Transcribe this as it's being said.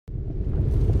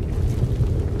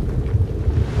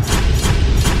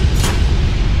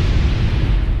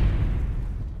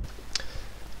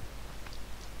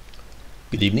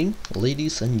Good evening,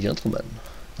 ladies and gentlemen,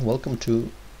 and welcome to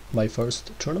my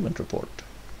first tournament report.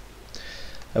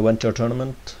 I went to a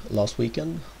tournament last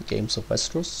weekend, Games of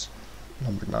Westeroes,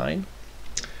 number 9,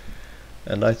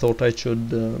 and I thought I should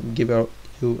give you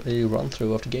a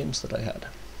run-through of the games that I had.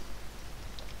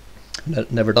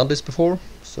 Never done this before,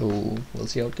 so we'll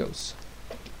see how it goes.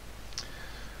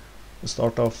 We'll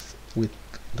start off with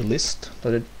the list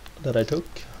that I took,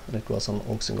 and it was an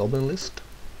Orcs and Goblin list.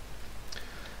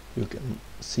 You can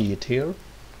see it here,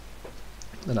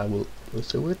 and I will go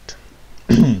through it.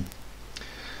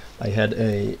 I had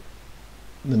the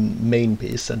main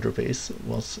piece, centerpiece,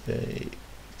 was a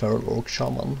feral orc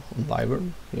shaman on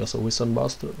Wyven. He was a wizard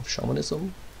master of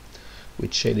shamanism,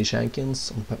 with shady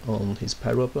Shankins on his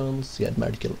pair weapons. He had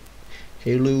magical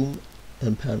Hierloom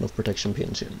and pan of protection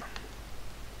Pinchin.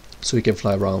 So he can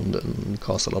fly around and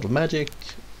cast a lot of magic,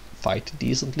 fight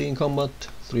decently in combat,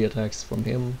 3 attacks from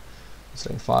him,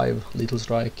 strength 5, lethal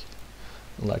strike,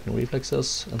 and lightning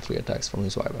reflexes, and 3 attacks from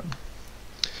his Wyvern.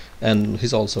 And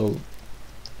he's also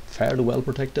fairly well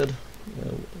protected,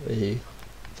 a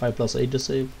 5+ Aegis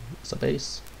save as a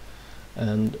base,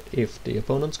 and if the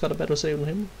opponent's got a better save than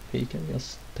him, he can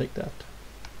just take that.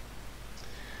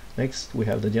 Next we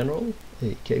have the general,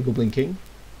 a Goblin king.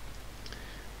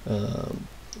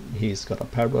 He's got a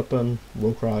paired weapon,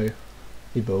 warcry,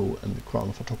 a bow, and the crown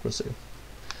of autocracy.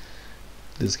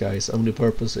 This guy's only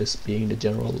purpose is being the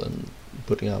general and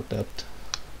putting out that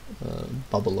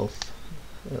bubble of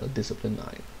discipline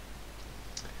 9.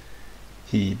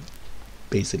 He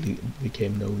basically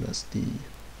became known as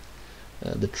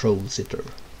the troll sitter,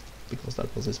 because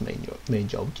that was his main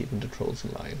job, keeping the trolls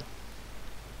in line.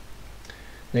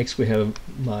 Next we have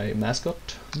my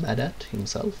mascot, Madat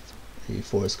himself, a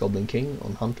forest goblin king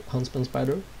on Huntsmen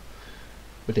spider,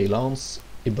 with a lance,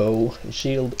 a bow, a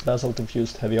shield, Basalt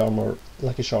infused heavy armor,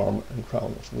 lucky charm, and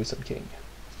crown of wizard king.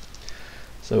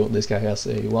 So this guy has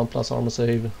a 1+ armor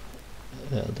save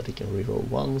that he can reroll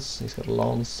once. He's got a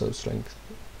lance, so strength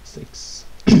 6,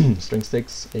 strength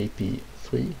 6, AP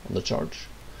 3 on the charge,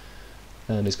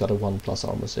 and he's got a 1+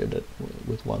 armor save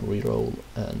with 1 reroll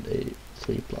and a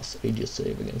 3+ Aegis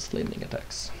save against flaming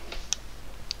attacks.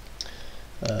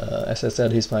 As I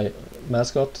said, he's my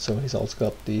mascot, so he's also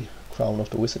got the crown of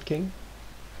the wizard king.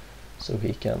 So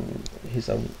he's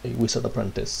a wizard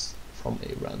apprentice from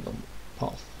a random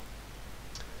path.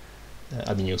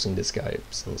 I've been using this guy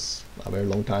since a very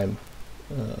long time,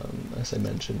 as I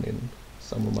mentioned in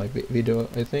some of my video,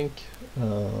 I think,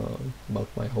 about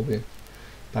my hobby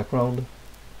background,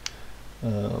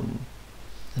 and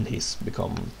he's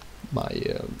become my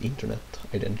internet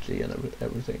identity and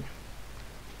everything.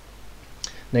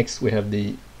 Next we have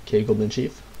the Goblin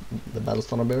chief, the battle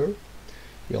stunner bearer.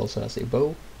 He also has a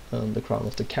bow and the crown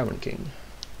of the Cavern king,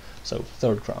 so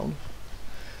 3rd crown,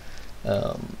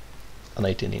 an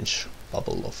 18-inch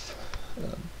bubble of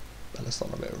battle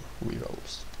stunner bearer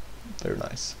rerolls, very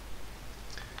nice.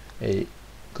 A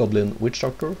goblin witch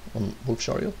doctor on wolf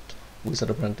chariot, wizard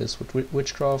apprentice with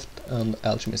witchcraft and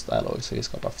alchemist alloy, so he's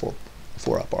got a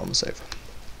 4+ armor save.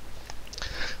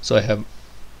 So I have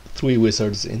 3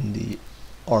 wizards in the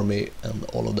army, and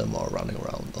all of them are running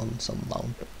around on some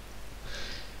mount,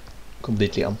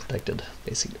 completely unprotected,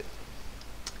 basically.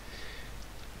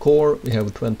 Core, we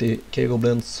have 20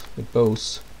 goblins with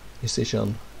bows,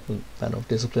 precision, and pan of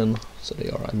discipline, so they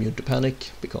are immune to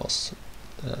panic, because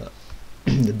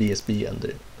the BSB and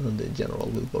the general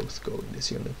will both go in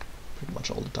this unit pretty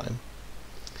much all the time.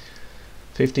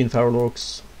 15 feral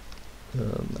orcs,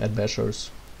 Eadbashers,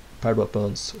 paired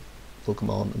weapons, full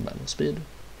command, and man of speed.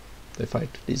 They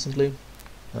fight decently,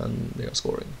 and they are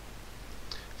scoring.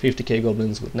 50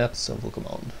 goblins with nets and full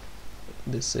command.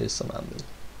 This is an anvil,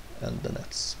 and the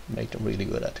nets make them really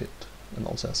good at it, and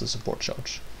also has a support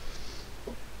charge.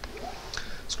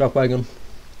 Scrap wagon,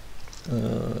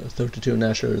 32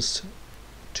 Nashers,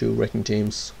 2 wrecking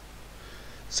teams,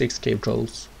 6 cave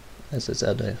trolls. As I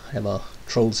said, I have a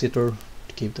troll sitter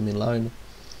to keep them in line.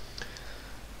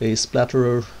 A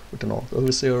splatterer with an orc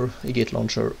overseer, a gate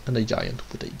launcher, and a giant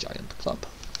with a giant club.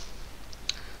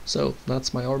 So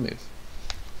that's my army.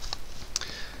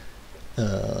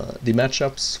 The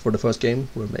matchups for the first game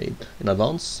were made in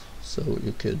advance, so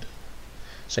you could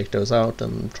check those out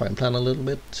and try and plan a little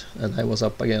bit. And I was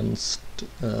up against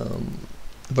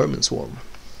Vermin Swarm,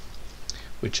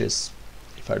 which is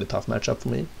a fairly tough matchup for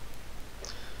me.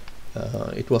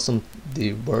 It wasn't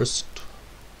the worst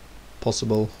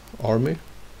possible army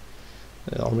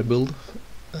build.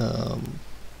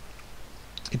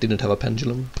 It didn't have a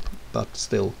pendulum, but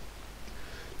still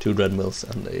 2 dreadmills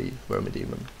and a vermin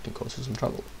demon can cause you some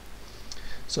trouble.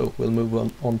 So we'll move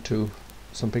on to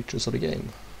some pictures of the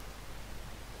game.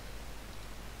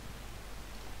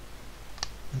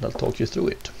 and I'll talk you through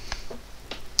it.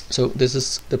 So this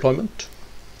is deployment.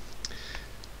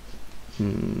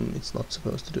 It's not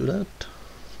supposed to do that.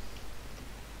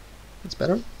 It's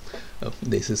better. Oh,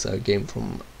 this is a game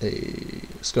from a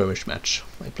skirmish match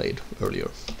I played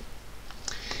earlier.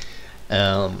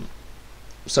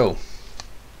 So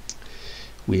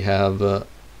we have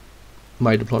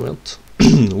my deployment.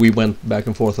 We went back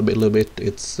and forth a little bit.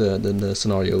 It's then the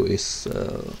scenario is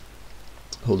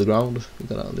hold the ground. We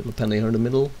got a little penny here in the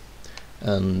middle,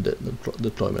 and the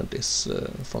deployment is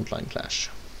frontline clash.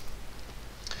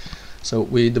 So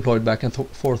we deployed back and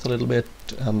forth a little bit,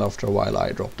 and after a while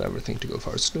I dropped everything to go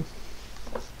first.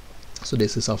 So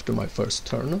this is after my first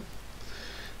turn.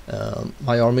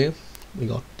 My army, we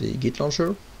got the Git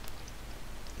Launcher,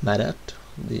 Madat,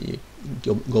 the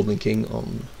Goblin King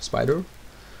on Spider,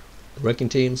 Wrecking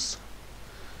Teams,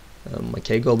 my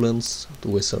K-Goblins, the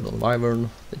Wizard on Wyvern,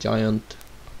 the Giant,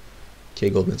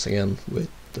 K-Goblins again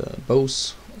with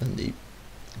bows, and the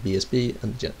BSB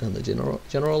and the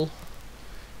General.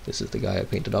 This is the guy I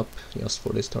painted up just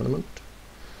for this tournament.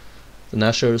 The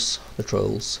Nashers, the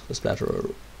Trolls, the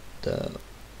Splatterer, the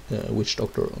Witch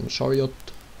Doctor on Chariot,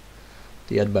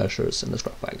 the Eadbashers, and the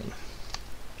Scrapwagon.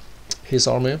 His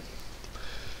army,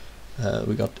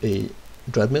 we got a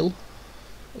Dreadmill,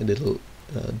 a little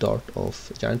dart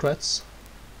of Giant Rats,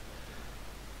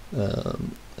 a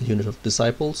unit of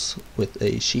Disciples with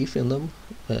a Chief in them,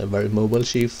 a very mobile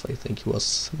Chief. I think he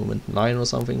was movement 9 or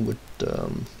something, with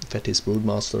Fetish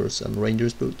Broodmasters and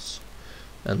Rangers boots,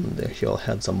 and he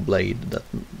had some blade that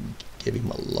gave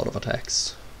him a lot of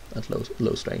attacks at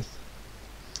low strength.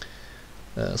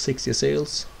 60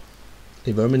 sails,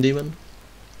 a Vermin Demon,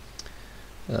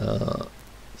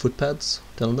 footpads,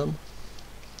 10 of them,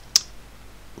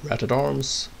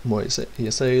 Rat-at-Arms, more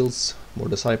sails, more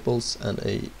Disciples, and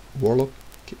a Warlock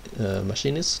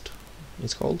Machinist,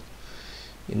 it's called,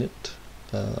 in it.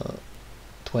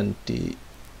 20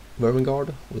 Vermin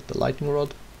Guard with the Lightning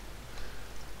Rod,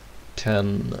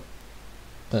 10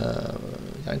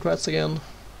 Giant Rats again,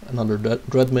 another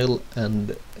Dreadmill,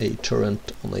 and a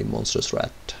turret on a Monstrous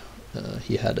Rat.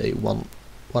 He had a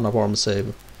 1-up arm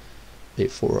save, a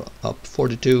 4-up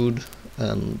fortitude,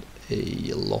 and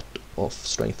a lot of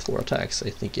strength for attacks. I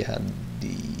think he had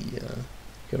the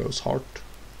Hero's Heart.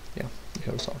 Yeah, the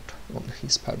Hero's Heart on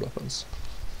his paired weapons.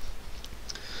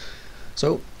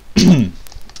 So,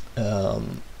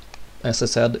 as I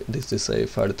said, this is a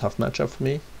fairly tough matchup for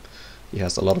me. He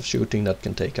has a lot of shooting that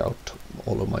can take out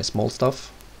all of my small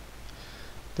stuff,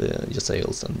 the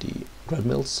Ysails and the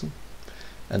Dreadmills,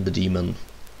 and the Demon,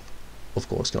 of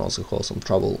course, can also cause some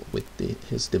trouble with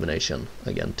his divination,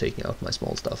 again taking out my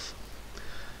small stuff.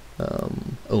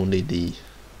 Only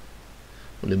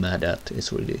Madat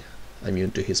is really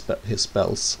immune to his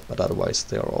spells, but otherwise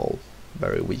they are all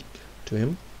very weak to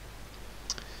him.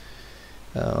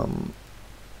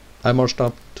 I marched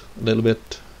up a little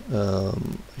bit. I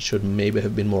should maybe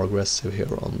have been more aggressive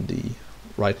here on the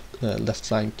left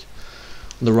flank.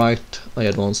 On the right, I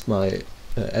advanced my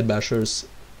Eadbashers.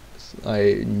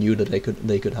 I knew that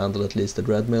they could handle at least the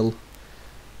Dreadmill,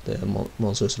 the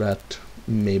Monstrous Rat.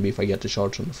 Maybe if I get the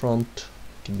charge on the front,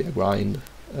 it can be a grind,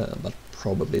 but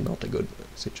probably not a good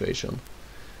situation.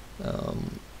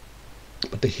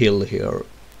 But the hill here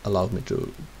allowed me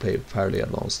to play fairly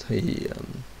advanced. He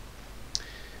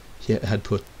had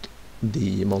put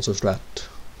the Monstrous Rat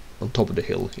on top of the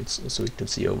hill, so he could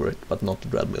see over it, but not the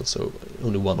Dreadmill, so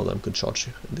only one of them could charge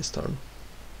this turn.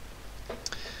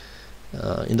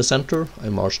 In the center, I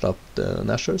marched up the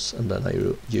Nashers, and then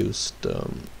I used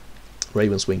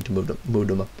Raven's Wing to move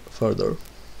them up further.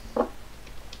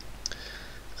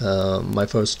 My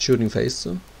first shooting phase,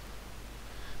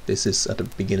 this is at the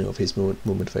beginning of his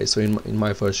movement phase, so in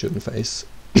my first shooting phase,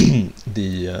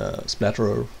 the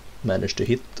Splatterer managed to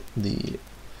hit the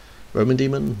Vermin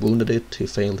Demon, wounded it, he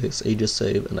failed his Aegis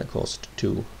save, and I caused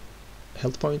 2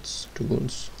 health points, 2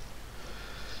 wounds.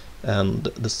 And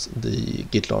the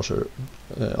Git Launcher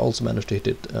also managed to hit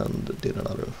it and did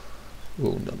another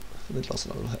wound, and it lost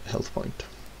another health point.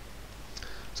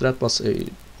 So that was a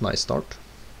nice start.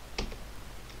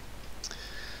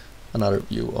 Another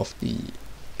view of the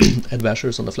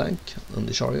Eadbashers on the flank, and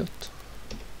the Chariot,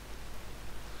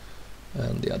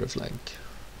 and the other flank.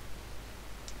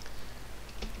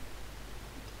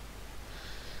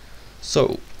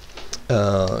 So,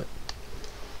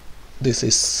 this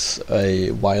is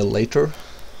a while later.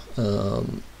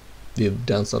 We've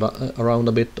danced around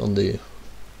a bit on the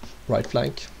right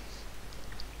flank.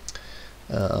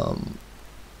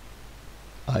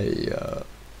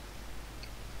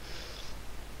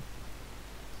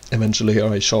 Eventually here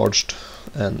I charged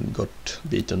and got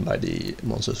beaten by the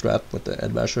monstrous rat with the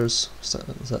Eadbashers,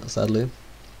 sadly.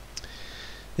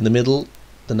 In the middle,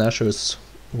 the Nashers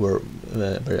were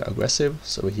very aggressive,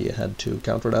 so he had to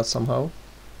counter that somehow.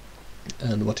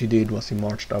 And what he did was he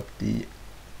marched up the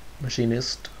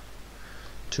Machinist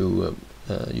to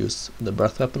use the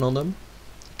breath weapon on them.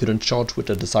 He couldn't charge with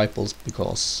the Disciples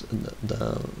because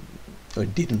he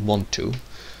didn't want to,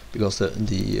 because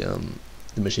the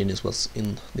Machinist was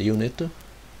in the unit.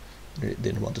 He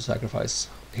didn't want to sacrifice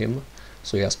him,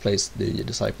 so he has placed the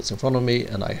Disciples in front of me,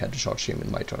 and I had to charge him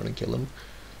in my turn and kill him.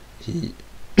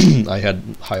 I had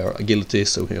higher agility,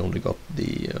 so he only got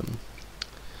the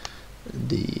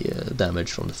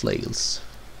damage from the flails.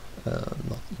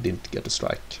 Didn't get a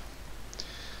strike.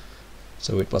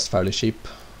 So it was fairly cheap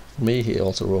for me. He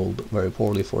also rolled very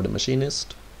poorly for the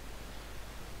Machinist.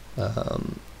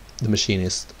 The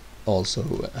Machinist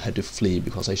also had to flee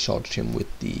because I charged him with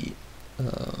the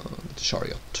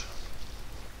Chariot.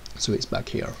 So he's back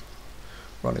here,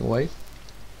 running away.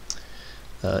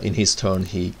 In his turn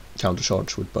he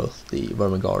countercharged with both the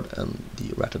Vermin Guard and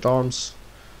the Rat-at-Arms.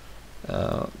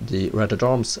 The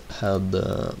Rat-at-Arms had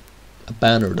a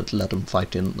banner that let them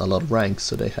fight in a lot of ranks,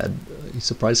 so they had a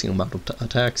surprising amount of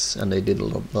attacks, and they did a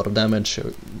lot of damage.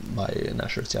 My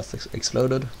Nashers just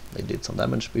exploded. They did some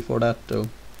damage before that though.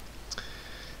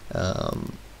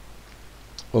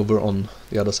 Over on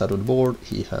the other side of the board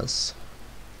he has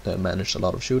managed a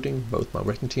lot of shooting. Both my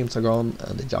wrecking teams are gone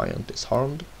and the giant is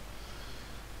harmed.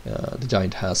 The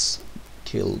giant has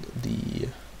killed the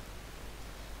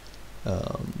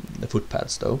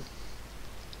footpads though.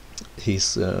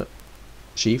 His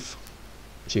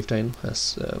chieftain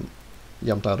has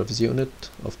jumped out of his unit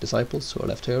of disciples who are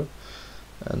left here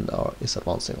and is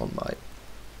advancing on my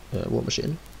war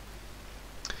machine.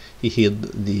 He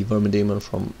hid the vermin demon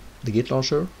from the git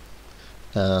launcher,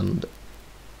 and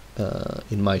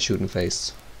in my shooting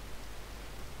phase,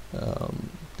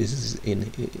 this is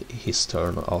in his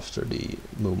turn after the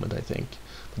movement I think,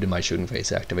 but in my shooting phase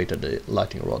he activated the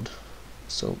lightning rod,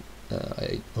 so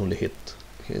I only hit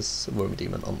his vermin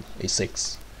demon on a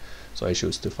 6, so I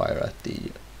choose to fire at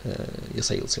the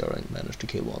assails here and manage to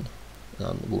kill one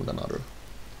and wound another,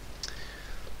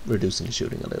 reducing the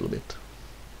shooting a little bit.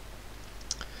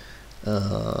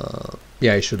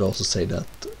 Yeah, I should also say that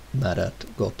Madat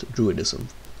got Druidism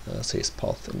as his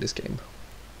path in this game,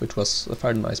 which was a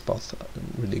fairly nice path,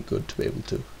 and really good to be able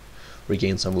to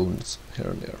regain some wounds here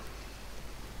and there.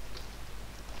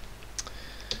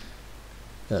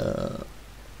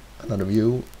 Another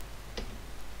view,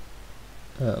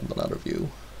 and another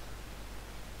view.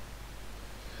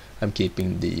 I'm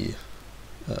keeping the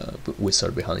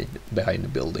wizard behind the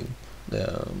building,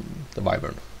 the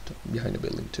Wyvern behind the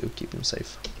building to keep him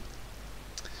safe.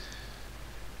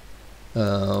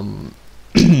 A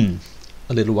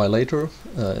little while later,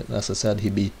 as I said, he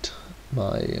beat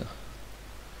my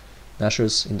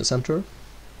Nashers in the center,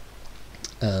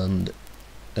 and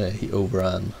he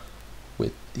overran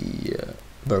with the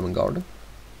Vermin Guard.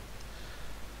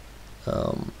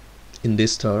 In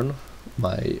this turn,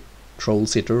 my troll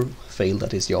sitter failed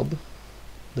at his job.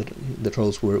 The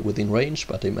trolls were within range,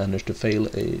 but they managed to fail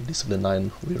a discipline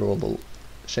 9 rerollable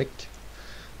check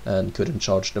and couldn't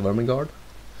charge the Vermin Guard,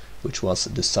 which was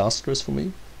disastrous for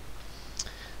me.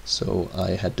 So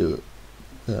I had to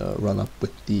run up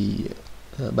with the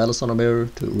Battlestar Bearer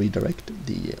to redirect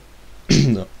the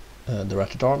the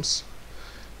Rat-at-Arms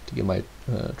to give my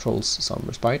trolls some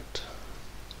respite.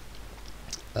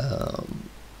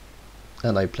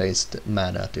 And I placed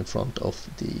Madat in front of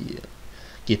the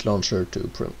git launcher to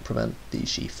prevent the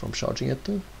chief from charging it.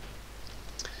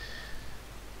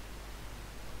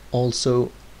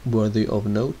 Also worthy of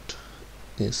note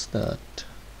is that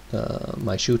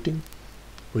my shooting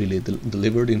really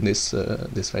delivered in this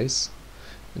phase,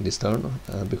 in this turn,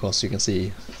 because you can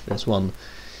see there's one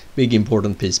big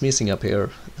important piece missing up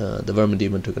here. The Vermin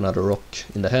Demon took another rock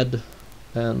in the head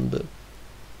and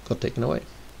got taken away.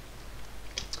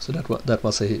 So that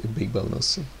was a big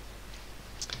bonus.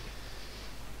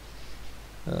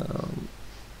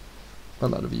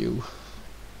 Another view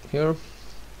here,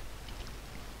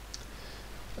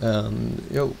 and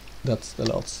that's the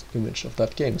last image of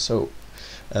that game. So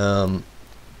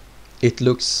it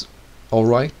looks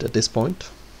alright at this point,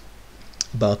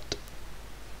 but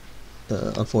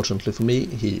unfortunately for me,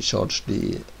 he charged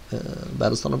the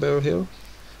Battlestar Bearer here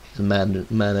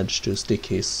and managed to stick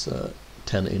his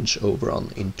 10-inch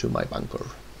overrun into my bunker,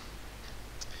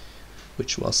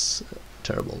 which was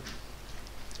terrible.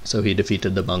 So he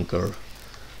defeated the bunker,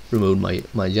 removed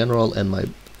my general, and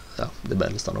the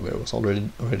Battlestar Bearer was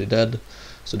already dead.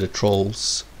 So the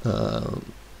trolls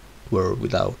were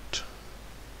without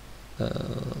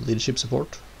leadership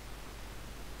support.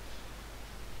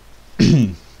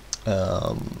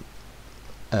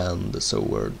 And so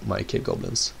were my cave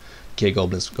goblins. Cave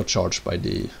goblins got charged by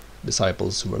the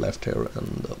disciples who were left here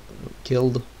and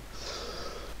killed.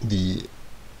 The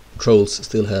trolls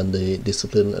still had the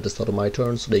discipline at the start of my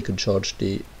turn, so they could charge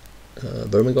the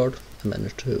Vermin Guard. I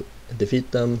managed to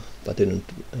defeat them, but didn't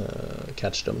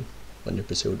catch them when you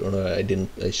pursued. Or no, I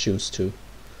chose to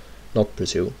not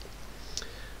pursue,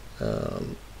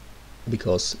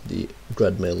 because the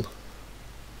Dreadmill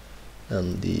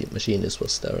and the Machinist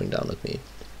was staring down at me.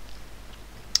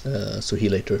 So he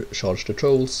later charged the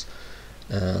trolls,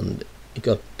 and it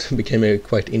became a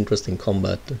quite interesting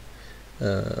combat.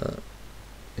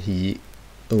 He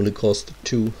only cost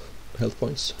 2 health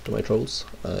points to my trolls.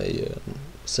 I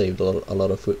saved a lot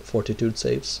of fortitude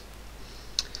saves,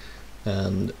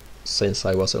 and since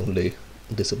I was only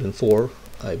discipline 4,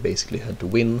 I basically had to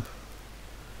win,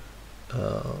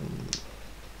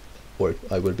 or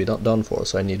I would be not done for,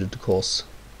 so I needed to cost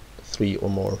 3 or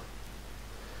more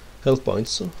health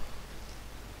points.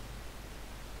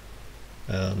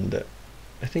 And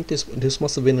I think this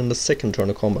must have been in the second turn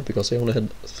of combat, because I only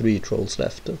had 3 trolls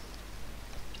left.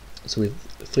 So with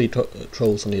 3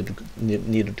 trolls I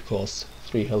needed to cost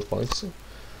 3 health points,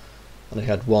 and I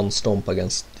had 1 stomp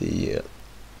against the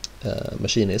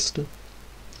Machinist,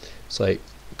 so I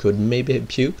could maybe have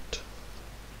puked,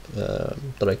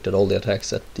 directed all the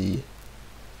attacks at the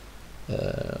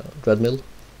Dreadmill,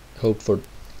 hoped for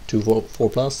 2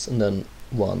 4+, and then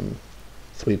 1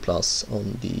 3+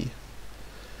 on the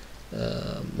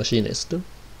Machinist.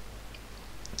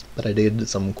 But I did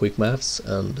some quick maths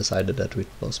and decided that it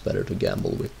was better to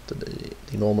gamble with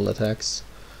the normal attacks.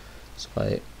 So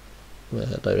I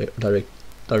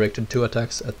directed 2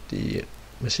 attacks at the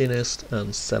Machinist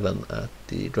and 7 at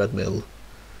the Dreadmill,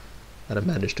 and I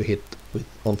managed to hit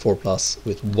on 4+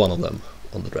 with 1 of them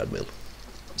on the Dreadmill.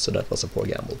 So that was a poor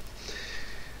gamble.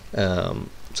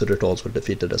 So the trolls were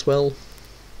defeated as well.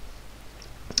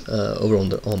 Over on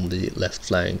the left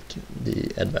flank, the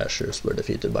Eadbashers were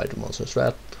defeated by the Monstrous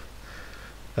Rat,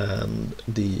 and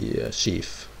the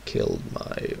chief killed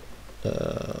my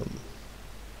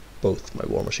both my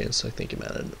war machines. I think he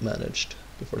managed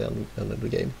before the end of the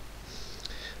game.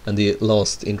 And the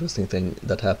last interesting thing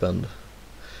that happened,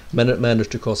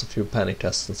 managed to cause a few panic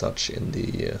tests and such in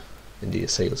the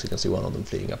assails. You can see one of them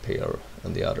fleeing up here,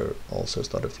 and the other also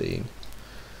started fleeing.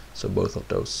 So both of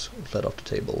those fled off the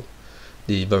table.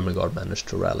 The Vermin Guard managed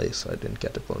to rally, so I didn't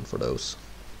get a point for those.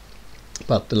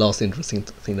 But the last interesting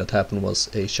thing that happened was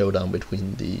a showdown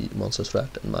between the Monstrous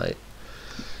Rat and my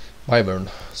Wyvern.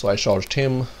 So I charged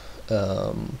him.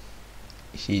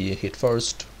 He hit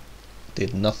first,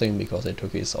 did nothing because I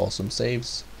took his awesome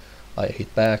saves. I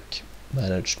hit back,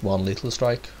 managed 1 lethal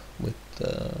strike with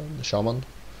the Shaman,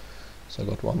 so I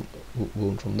got 1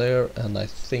 wound from there, and I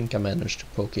think I managed to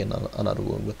poke in another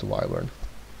wound with the Wyvern.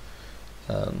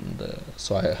 And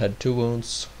so I had 2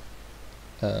 wounds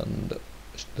and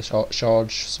the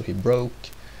charge, so he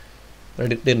broke, but I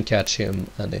didn't catch him,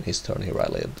 and in his turn he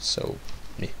rallied, so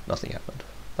nothing happened.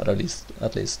 But at least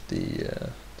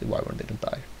the Wyvern didn't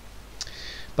die.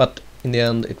 But in the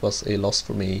end it was a loss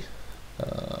for me.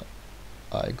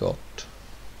 I got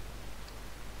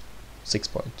 6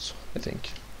 points, I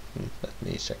think. Let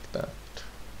me check that.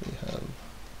 We have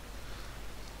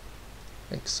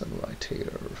Exxon right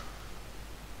here.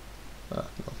 No.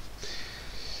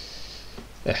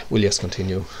 Yeah, we'll just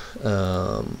continue.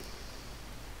 Oh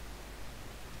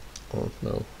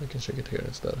no, I can check it here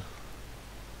instead.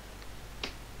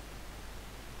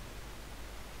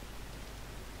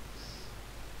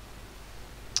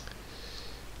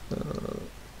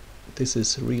 This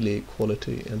is really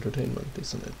quality entertainment,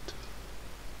 isn't it?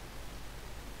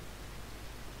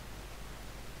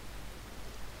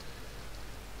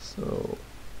 So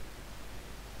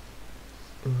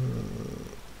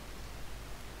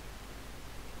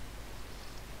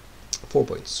 4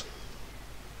 points.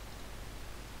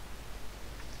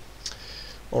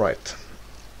 Alright.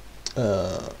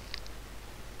 We'll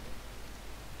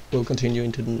continue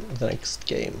into the next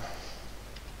game.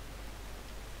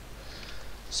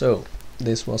 So,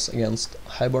 this was against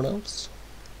Highborn Elves.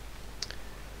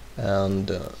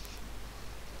 And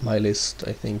my list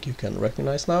I think you can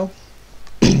recognize now.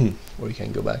 Or you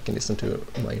can go back and listen to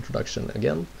my introduction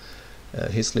again.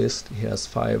 His list, he has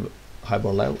 5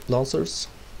 Highborn Lancers,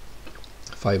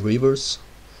 5 Reavers,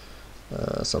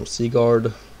 some Sea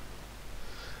Guard,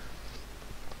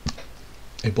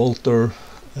 a Bolter,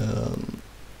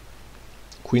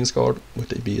 Queen's Guard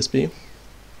with a BSB,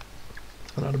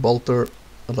 another Bolter,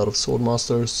 a lot of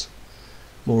Swordmasters,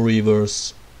 more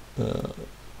Reavers,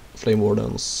 Flame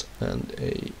Wardens, and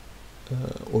a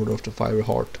Order of the Fiery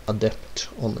Heart Adept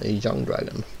on a young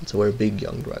dragon. It's a very big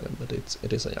young dragon, but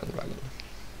it is a young dragon.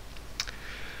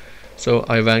 So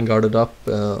I vanguarded up.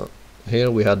 Here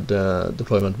we had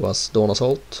deployment was Dawn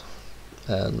Assault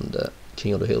and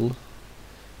King of the Hill.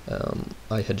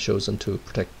 I had chosen to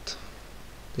protect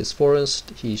this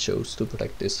forest, he chose to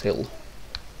protect this hill.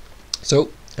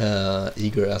 So,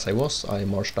 eager as I was, I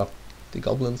marched up the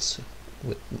goblins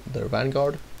with their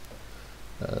vanguard,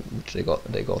 which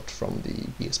they got from the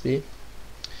BSB,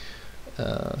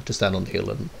 to stand on the hill,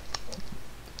 and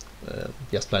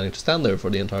just planning to stand there for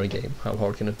the entire game. How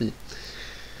hard can it be?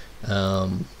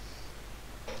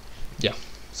 Yeah,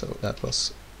 so that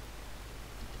was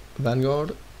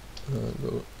vanguard.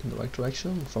 Go in the right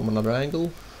direction from another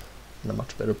angle, and a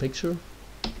much better picture.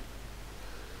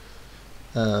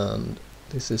 And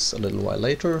this is a little while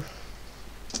later.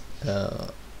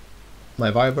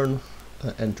 My Wyvern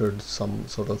entered some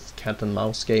sort of cat and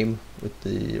mouse game with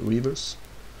the Reavers,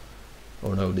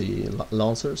 or no, the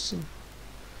Lancers.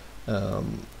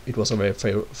 It was a very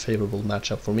favorable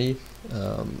matchup for me.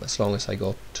 As long as I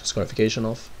got scarification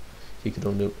off, he could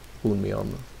only wound me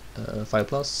on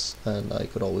 5+, and I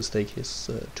could always take his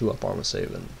 2-up armor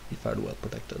save and be fairly well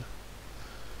protected.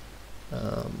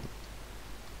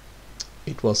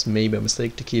 It was maybe a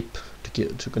mistake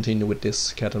to continue with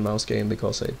this cat and mouse game,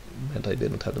 because it meant I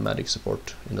didn't have the magic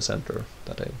support in the center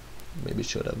that I maybe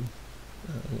should have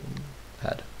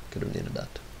had. Could have needed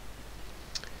that.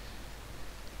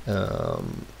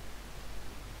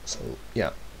 So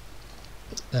yeah.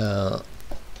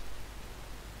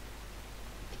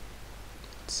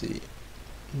 Let's see,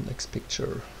 next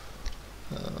picture.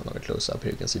 Another close up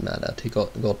here. You can see Mad he got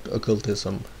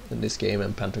occultism in this game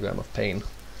and Pentagram of Pain,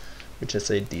 which is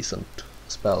a decent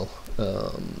spell,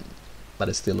 but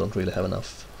I still don't really have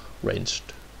enough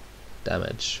ranged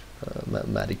damage,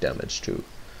 magic damage, to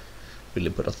really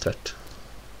put a threat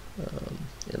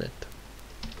in it.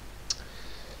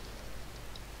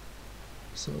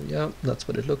 So yeah, that's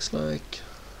what it looks like.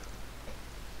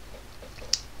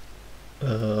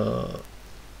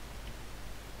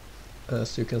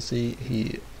 As you can see,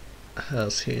 he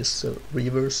has his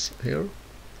Reavers here.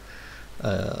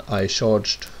 I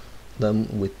charged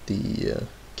them with the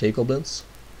K-Goblins,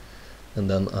 and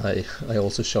then I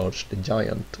also charged the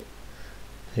Giant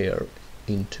here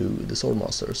into the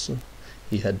Swordmasters.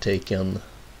 He had taken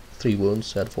 3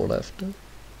 wounds, had 4 left,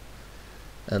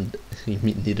 and he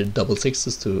needed double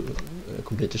 6s to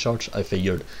complete the charge. I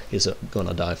figured he's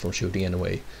gonna die from shooting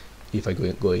anyway. If I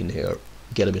go in here,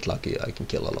 get a bit lucky, I can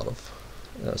kill a lot of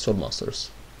Swordmasters.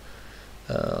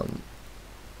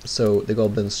 So the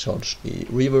Goblins charged the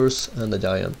Reavers, and the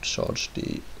Giant charged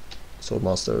the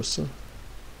Swordmasters.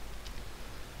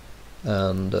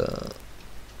 And the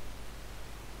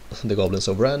Goblins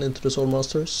overran into the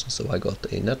Swordmasters, so I got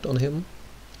a net on him.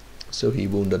 So he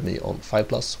wounded me on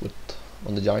 5+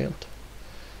 on the Giant,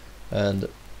 and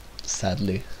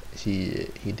sadly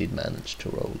he did manage to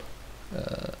roll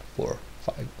for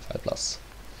 5+.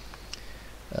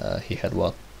 He had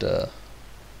what,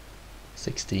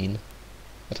 16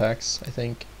 attacks, I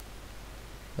think.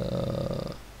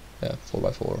 Yeah,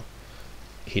 4x4.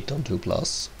 Hit on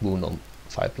 2+, wound on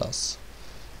 5+.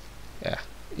 Yeah,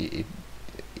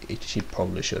 she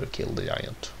probably should have killed the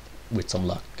Giant. With some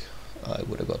luck, I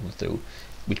would have gotten through.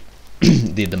 We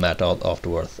did the math out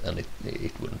afterwards, and it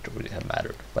wouldn't really have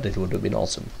mattered, but it would have been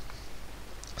awesome.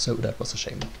 So that was a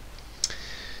shame.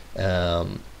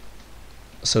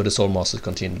 So the Swordmasters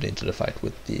continued into the fight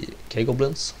with the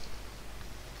K-Goblins.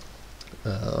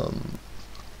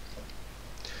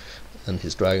 And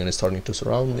his dragon is starting to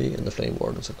surround me, and the Flame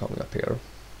Wardens are coming up here.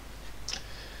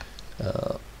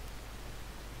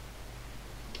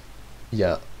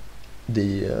 Yeah,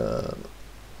 the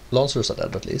Lancers are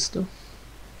dead at least.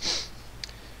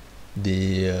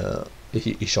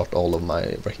 He shot all of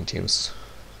my wrecking teams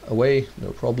away,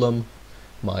 no problem.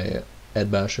 My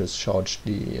Eadbashers charged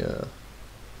the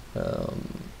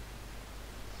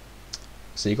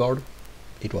Seaguard.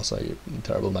 It was a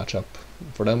terrible matchup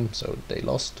for them, so they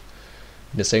lost.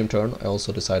 In the same turn, I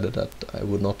also decided that I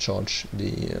would not charge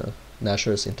the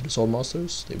Nashers into the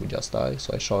Swordmasters, they would just die,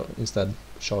 so I instead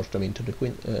charged them into the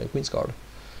Queen's Guard,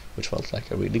 which felt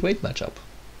like a really great matchup.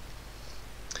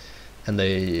 And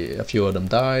a few of them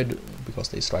died because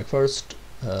they strike first,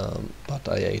 but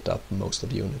I ate up most of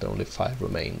the unit, only 5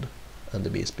 remained, and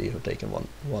the BSB had taken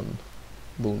one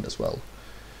wound as well.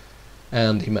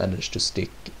 And he managed to stick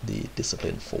the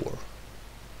Discipline 4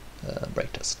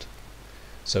 break test.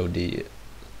 So the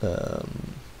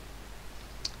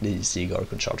Seaguard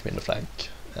could charge me in the flank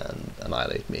and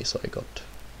annihilate me. So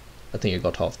I think I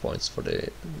got half points for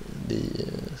the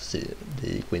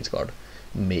Queen's Guard.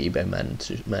 Maybe I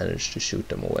managed to shoot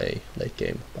them away late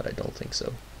game, but I don't think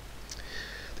so.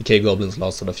 The Cave Goblins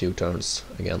lasted a few turns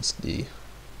against the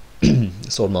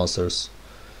Sword Monsters.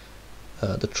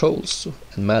 The Trolls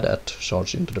and Madat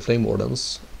charged into the Flame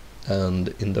Wardens,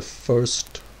 and in the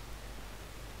first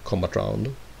combat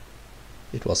round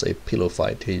it was a pillow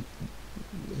fight. He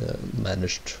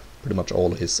managed pretty much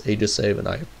all his Aegis save, and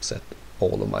I set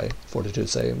all of my Fortitude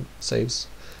saves.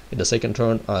 In the second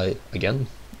turn I again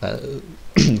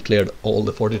cleared all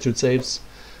the Fortitude saves.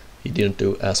 He didn't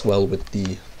do as well with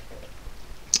the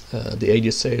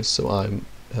Aegis saves, so I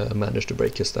managed to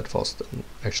break his steadfast and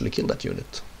actually kill that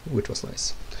unit, which was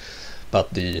nice.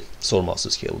 But the Sword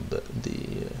Masters killed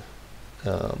the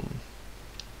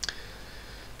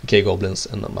Cave Goblins,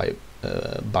 and my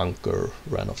bunker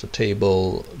ran off the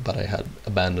table, but I had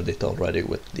abandoned it already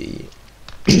with the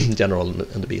General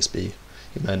and the BSB.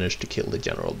 He managed to kill the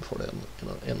General before the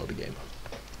end of the game.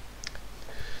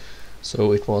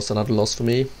 So it was another loss for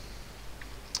me,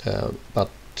 but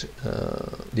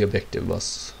the objective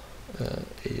was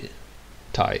a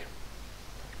tie.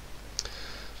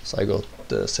 So I got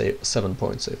 7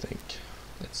 points, I think.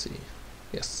 Let's see.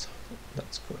 Yes,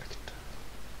 that's correct.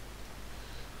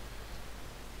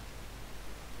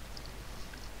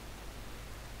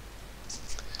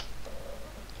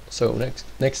 So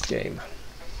next game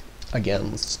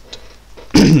against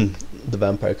the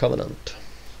Vampire Covenant.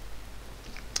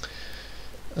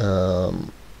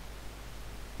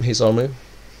 His army: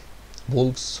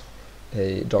 wolves,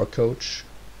 a dark coach,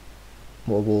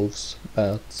 more wolves,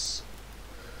 bats,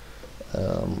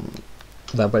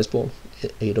 vampire spawn,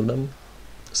 8 of them,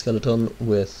 skeleton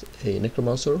with a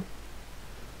necromancer,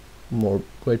 more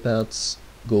great bats,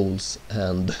 ghouls,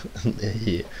 and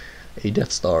a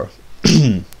Death Star.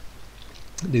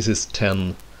 This is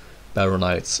 10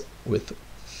 Baronites with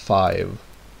 5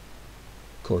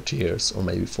 courtiers, or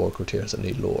maybe 4 courtiers and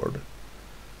a lord.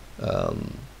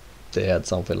 They had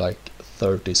something like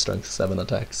 30 strength 7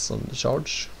 attacks on the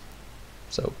charge,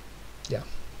 so yeah,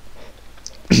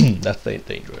 that's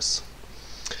dangerous.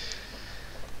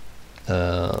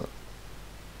 The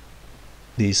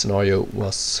scenario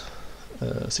was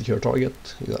secure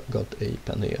target. You got a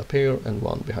penny up here and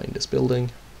one behind this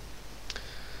building,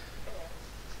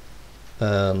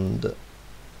 and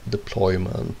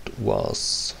deployment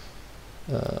was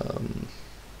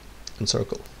in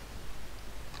circle.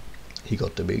 He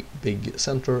got the big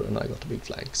center and I got the big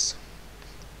flanks.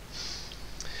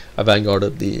 I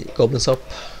vanguarded the goblins up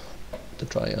to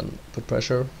try and put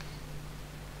pressure.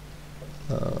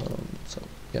 So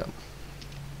yeah.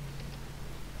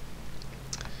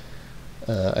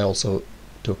 I also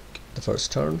took the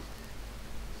first turn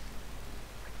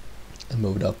and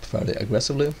moved up fairly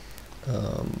aggressively.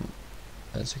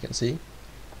 As you can see,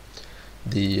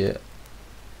 the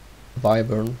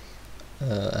Wyvern,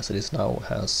 as it is now,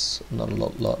 has not a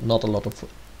lot of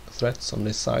threats on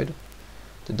this side.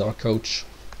 The Dark Coach,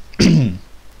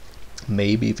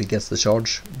 maybe if he gets the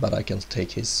charge, but I can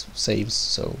take his saves,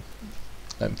 so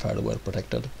I'm fairly well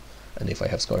protected. And if I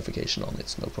have scarification on,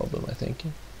 it's no problem, I think.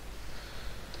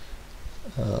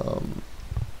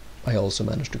 I also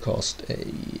managed to cast a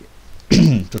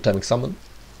Totemic Summon,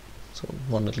 so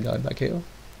one little guy back here,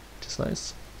 which is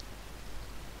nice.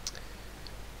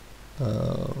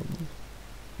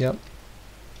 Yeah.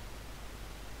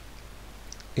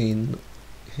 In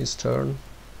his turn,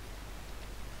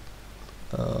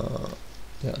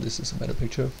 yeah, this is a better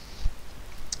picture.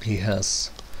 He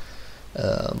has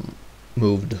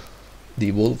moved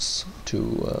the wolves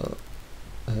to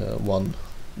 1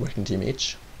 working team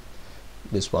each.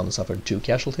 This one suffered 2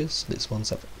 casualties, this one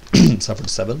suffered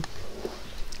 7,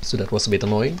 so that was a bit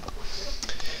annoying.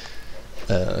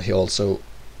 He also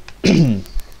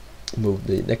moved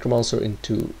the Necromancer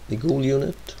into the Ghoul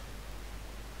unit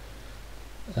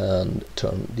and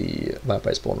turned the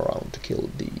Vampire Spawn around to kill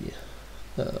the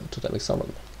Totemic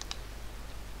Summon.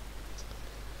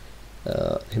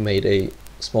 He made a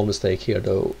small mistake here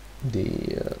though.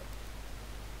 The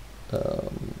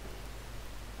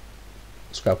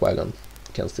Scrap Wagon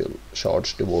can still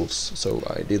charge the wolves, so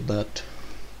I did that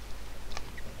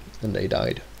and they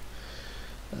died.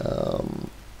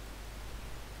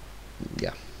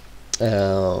 Yeah.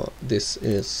 This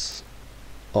is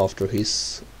after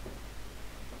his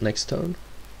next turn.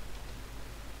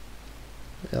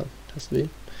 Yeah, it has to be.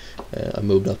 I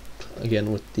moved up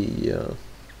again with the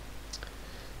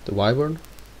Wyvern.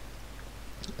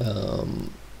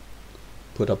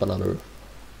 Put up another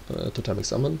Totemic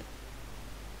Summon,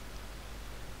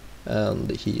 and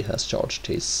he has charged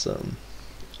his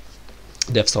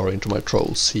Death Star into my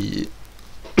trolls. He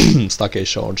stuck a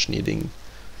charge needing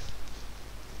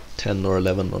 10 or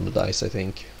 11 on the dice, I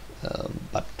think,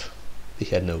 but he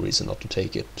had no reason not to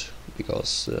take it,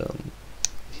 because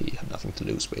he had nothing to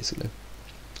lose, basically.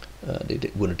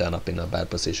 They wouldn't end up in a bad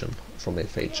position from a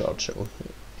fade charge, so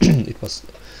it was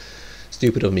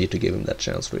stupid of me to give him that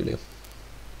chance, really.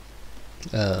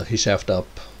 He shafted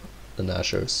up the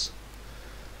Nashers,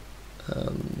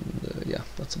 and yeah,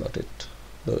 that's about it.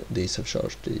 These have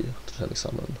charged the Totemic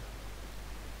Summon.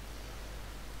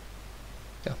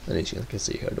 Yeah, and as you can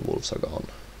see here, the wolves are gone.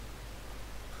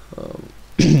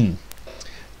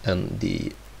 And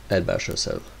the Eadbashers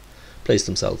have placed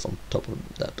themselves on top of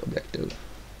that objective.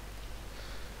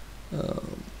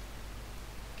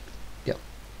 Yeah.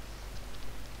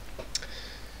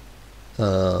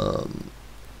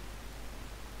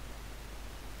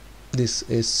 This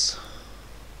is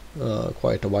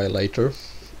quite a while later.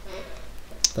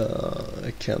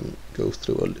 I can go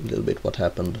through a little bit what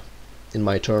happened in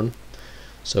my turn.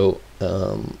 So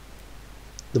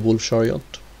the Wolf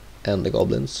Chariot and the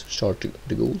Goblins charged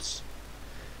the Ghouls.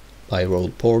 I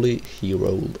rolled poorly, he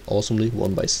rolled awesomely,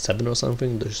 won by 7 or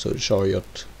something, so the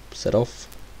Chariot set off.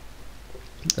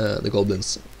 The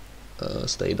Goblins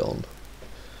stayed on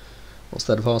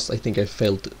steadfast. I think I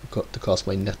failed to cast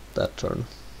my net that turn,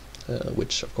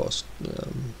 which of course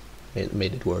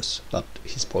made it worse, but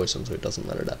he's poisoned, so it doesn't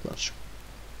matter that much.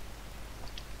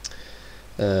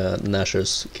 The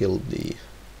Nashers killed the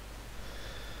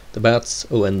bats.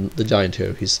 Oh, and the giant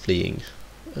here, he's fleeing,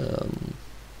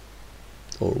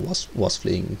 or was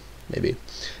fleeing, maybe.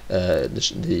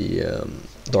 The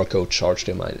Dark Coat charged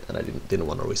him, and I didn't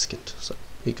want to risk it, so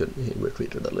he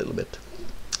retreated a little bit.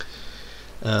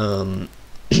 The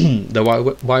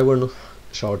Wyvern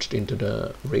charged into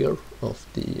the rear of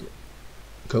the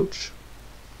coach.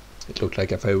 It looked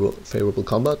like a favorable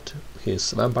combat.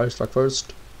 His vampire struck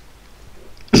first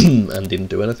and didn't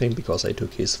do anything because I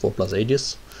took his 4+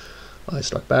 Aegis. I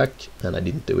struck back and I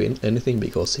didn't do anything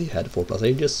because he had 4+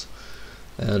 Aegis,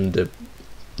 and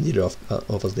neither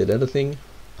of us did anything.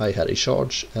 I had a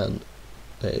charge and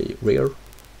a rear,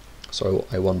 so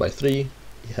I won by 3.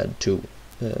 He had 2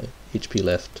 HP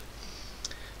left.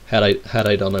 Had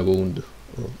I done a wound,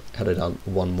 or had I done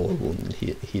one more wound than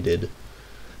he did,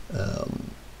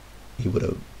 he would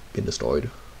have been destroyed.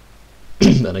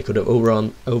 And I could have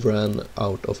overrun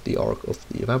out of the arc of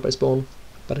the vampire spawn,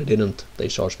 but I didn't. They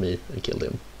charged me and killed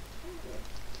him.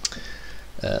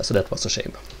 So that was a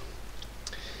shame.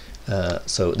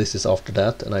 So this is after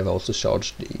that, and I've also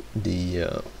charged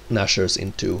the Nashers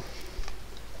into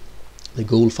the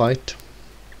Ghoul fight,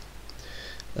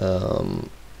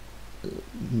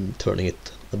 turning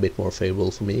it a bit more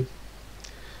favorable for me.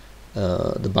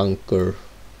 The bunker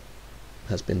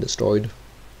has been destroyed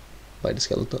by the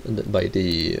skeleton, by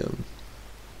the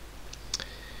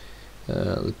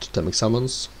totemic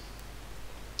summons.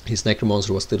 His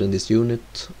necromancer was still in this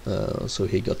unit, so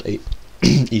he got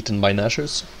eaten by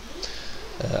Nashers.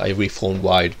 I reformed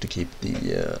wide to keep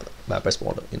the vampire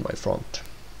spawn in my front,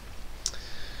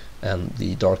 and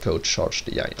the Dark Coat charged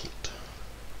the giant.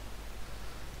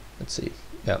 Let's see,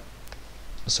 yeah,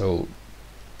 so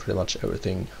pretty much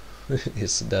everything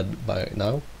is dead by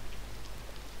now.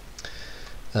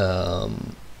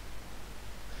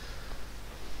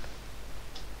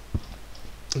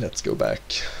 Let's go back.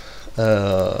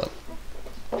 The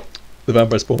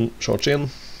vampire spawn charged in,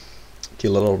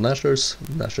 killed a lot of Nashers.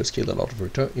 Nashers killed a lot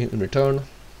of in return,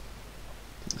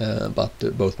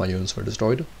 but both my units were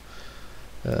destroyed.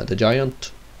 The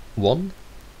giant won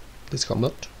this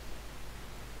combat.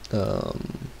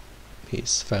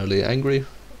 He's fairly angry,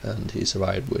 and he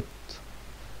survived with,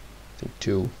 I think,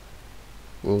 2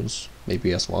 wounds. Maybe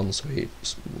he has 1, so he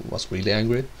was really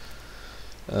angry,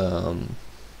 and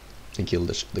killed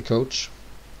the coach.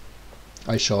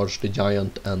 I charged the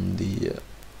giant and the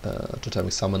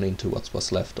totemic summon into what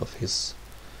was left of his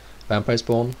vampire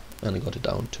spawn, and got it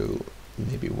down to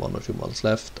maybe 1 or 2 models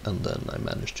left, and then I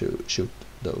managed to shoot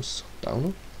those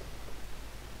down.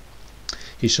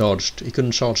 He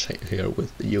couldn't charge here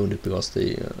with the unit because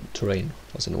the terrain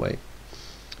was in the way,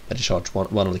 but he charged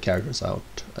one of the characters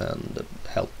out and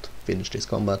helped finish this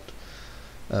combat.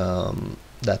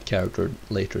 That character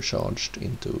later charged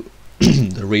into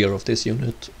the rear of this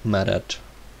unit, mad at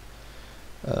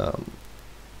I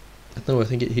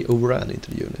think he overran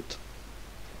into the unit,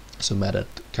 so mad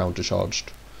at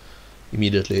countercharged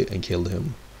immediately and killed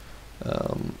him,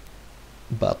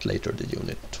 but later the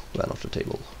unit ran off the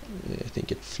table. I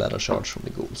think it fled a charge from the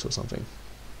ghouls or something.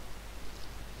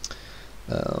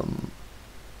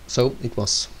 So it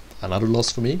was another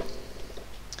loss for me.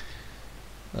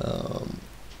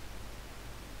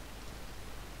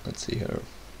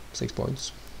 6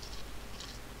 points.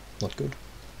 Not good.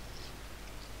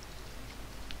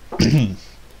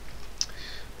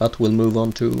 But we'll move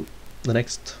on to the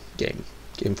next game,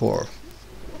 game 4.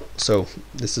 So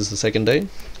this is the second day,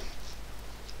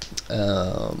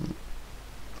 and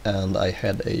I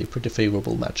had a pretty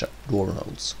favorable matchup, Dwarven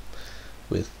Holds,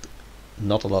 with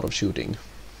not a lot of shooting.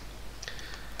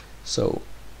 So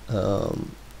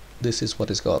this is what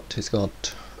he's got. He's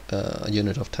got a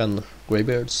unit of 10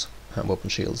 greybeards, hand weapon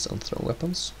shields and thrown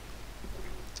weapons,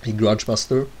 a grudge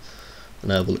buster,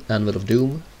 an anvil of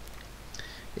doom,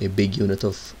 a big unit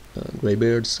of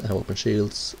greybeards, hand weapon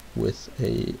shields with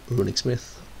a runic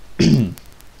smith, and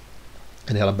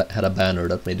he had a banner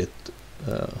that made it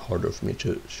harder for me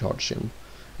to charge him.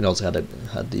 And also had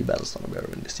the Battlestone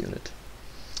Bearer in this unit.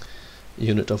 A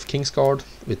unit of Kingsguard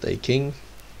with a king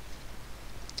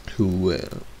who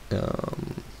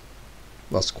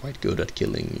was quite good at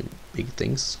killing big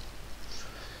things.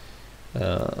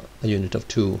 A unit of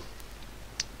 2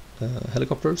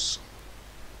 helicopters,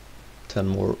 10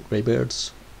 more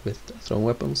greybeards with thrown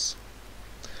weapons,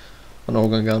 an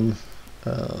organ gun,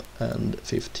 and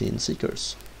 15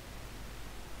 seekers.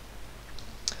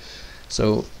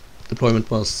 So deployment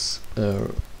was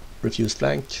refused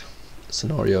flank.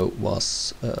 Scenario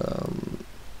was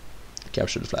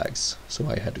capture the flags. So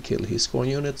I had to kill his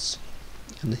scoring units,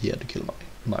 and he had to kill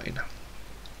mine.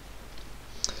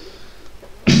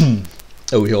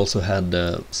 Oh, he also had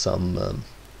some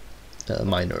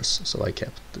miners, so I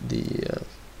kept the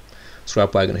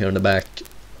scrap wagon here in the back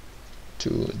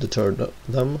to deter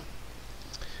them.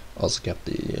 Also kept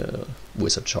the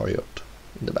wizard chariot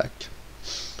in the back.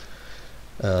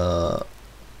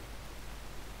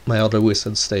 My other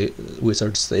wizards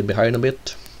stayed behind a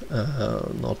bit,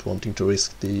 not wanting to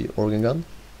risk the organ gun,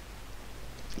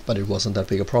 but it wasn't that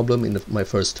big a problem. In my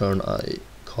first turn I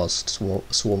cast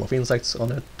swarm of insects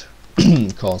on it,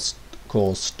 caused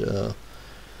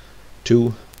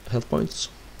 2 health points,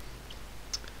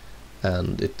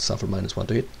 and it suffered -1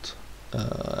 to hit.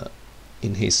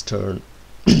 In his turn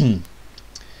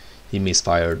he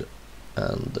misfired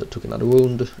and took another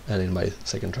wound, and in my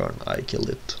second turn I killed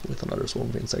it with another swarm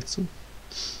of insects.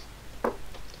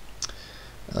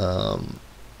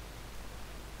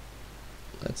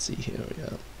 Let's see here,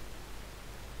 yeah.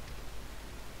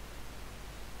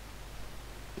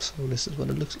 So this is what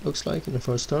it looks like in the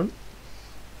first turn.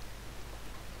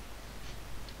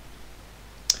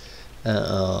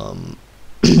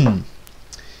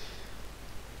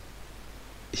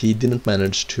 He didn't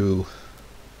manage to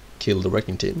kill the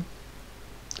wrecking team,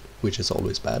 which is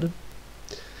always bad.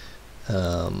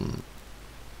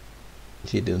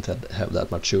 He didn't have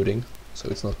that much shooting, so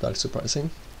it's not that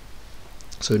surprising.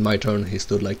 So in my turn he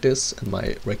stood like this, and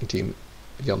my wrecking team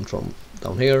jumped from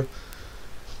down here,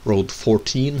 rolled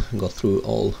 14 and got through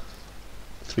all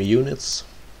 3 units.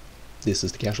 This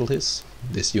is the casualties.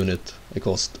 This unit I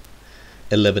cost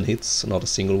 11 hits, not a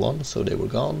single one, so they were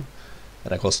gone.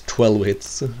 And I cost 12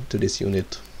 hits to this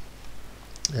unit,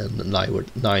 and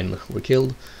 9 were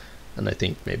killed, and I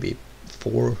think maybe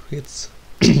 4 hits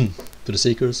to the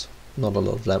seekers. Not a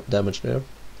lot of damage there,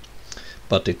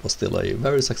 but it was still a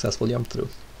very successful jump through.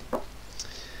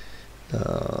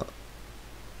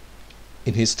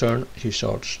 In his turn he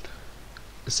charged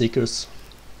the seekers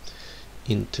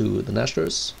into the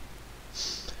Gnashers,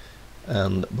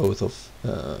 and both of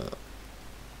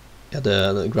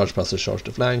the Grudge Buster charged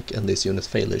the flank, and this unit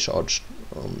failed a charge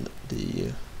on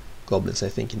the Goblins. I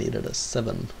think he needed a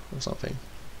 7 or something,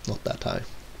 not that high.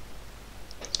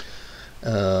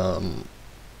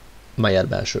 My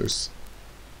Eadbashers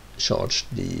charged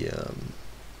the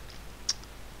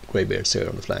Greybeards here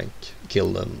on the flank,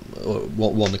 killed them, or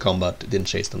won the combat, didn't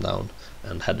chase them down,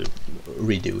 and had to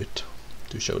redo it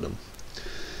to show them.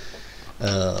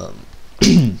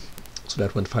 So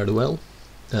that went fairly well.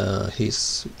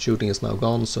 His shooting is now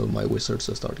gone, so my wizards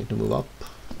are starting to move up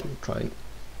to try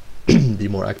and be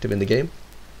more active in the game.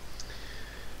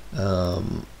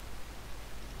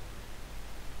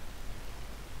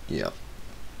 Yeah,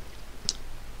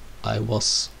 I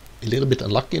was a little bit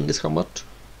unlucky in this combat.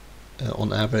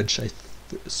 On average I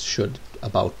should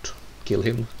about kill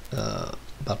him,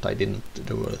 but I didn't.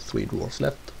 There were 3 dwarves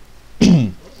left,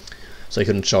 so I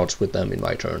couldn't charge with them in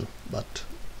my turn, but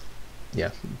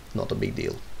yeah, not a big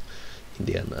deal in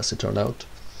the end, as it turned out.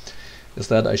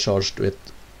 Instead I charged with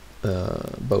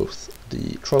both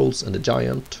the trolls and the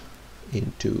giant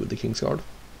into the Kingsguard.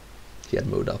 He had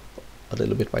moved up a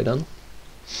little bit by then,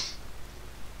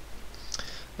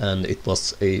 and it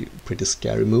was a pretty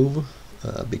scary move,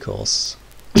 because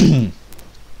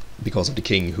of the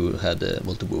king, who had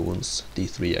multiple wounds,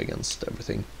 D3 against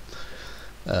everything.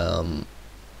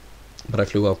 but I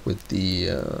flew up with the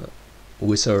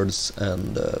wizards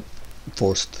and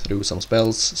forced through some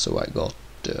spells, so I got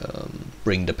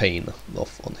Bring the Pain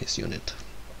off on his unit.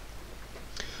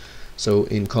 So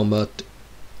in combat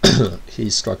he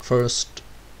struck first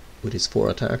with his 4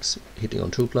 attacks, hitting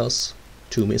on 2+,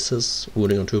 2 misses,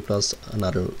 wounding on 2+,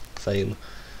 another fail.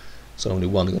 So only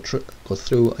 1 got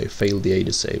through. I failed the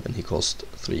 80 save and he cost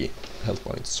 3 health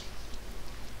points.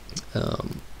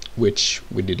 Which,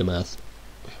 we did the math,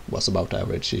 was about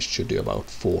average. He should do about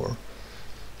 4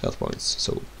 health points.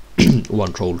 So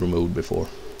 1 troll removed before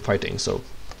fighting, so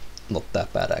not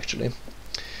that bad actually.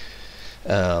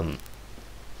 But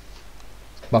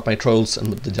my trolls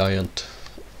and the giant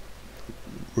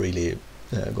really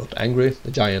got angry.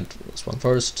 The giant was one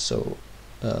first, so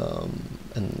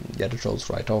and the other trolls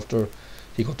right after.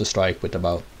 He got to strike with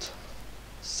about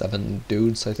 7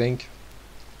 dudes, I think.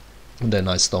 And then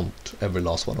I stomped every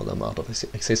last one of them out of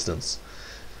existence.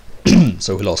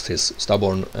 So he lost his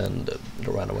stubborn and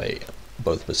ran away.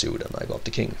 Both pursued, and I got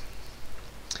the king.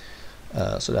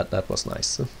 So that was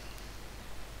nice.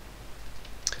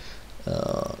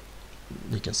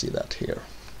 You can see that here.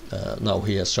 Now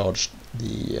he has charged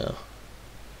the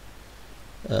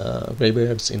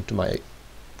greybeards into my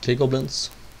clay goblins.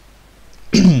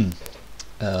 He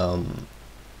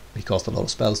cast a lot of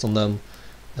spells on them,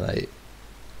 and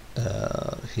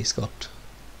he's got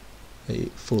a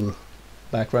full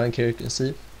back rank here, you can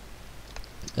see,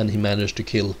 and he managed to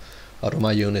kill out of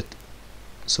my unit.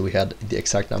 So we had the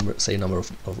exact same number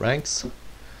of ranks.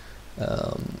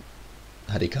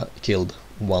 Had he killed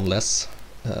 1 less,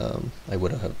 I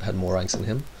would have had more ranks than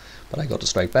him, but I got to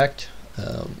strike back,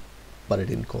 but it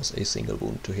didn't cause a single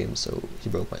wound to him, so he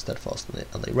broke my steadfast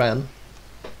and they ran.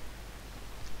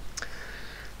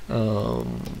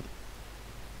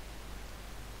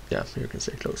 Yeah, here you can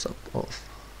see a close-up of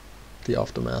the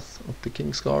aftermath of the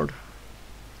King's Guard.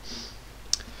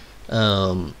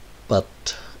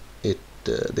 But it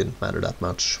didn't matter that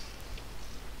much.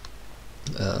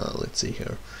 Let's see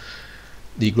here.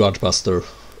 The Grudge Buster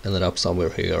ended up somewhere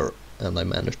here, and I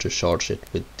managed to charge it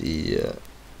with the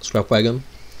Scrap Wagon.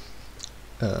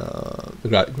 The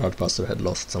Grudge Buster had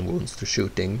lost some wounds to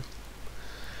shooting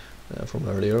from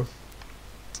earlier.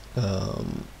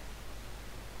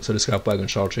 So the Scrap Wagon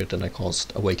charged it, and I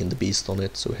cast Awaken the Beast on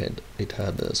it, so it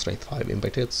had strength 5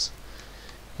 impact hits.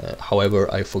 However,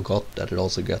 I forgot that it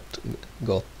also got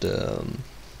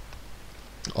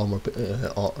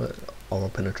armor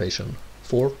penetration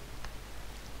 4,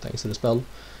 thanks to the spell.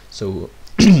 So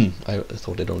I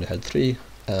thought it only had 3,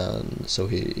 and so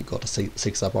he got a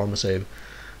 6-up armor save,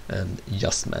 and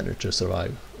just managed to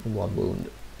survive 1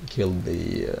 wound. Killed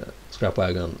the Scrap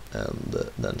Wagon, and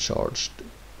then charged.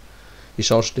 He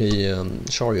charged the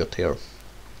Chariot here,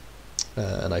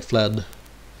 and I fled.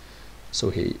 So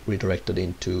he redirected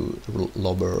into the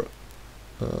Lobber,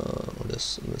 or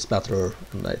this Splatterer,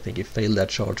 and I think he failed that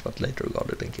charge, but later got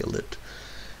it and killed it.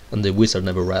 And the Wizard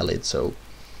never rallied, so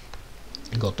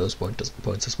he got those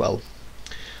points as well.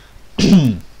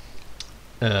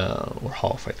 Or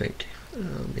half, I think.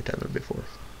 It ended before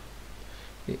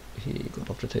he got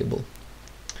off the table.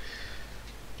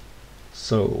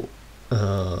 So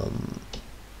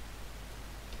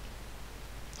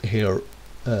here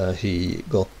he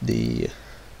got the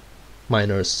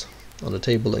miners on the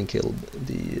table and killed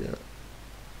the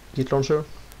heat launcher.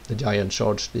 The giant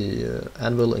charged the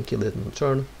anvil and killed it in a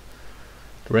turn.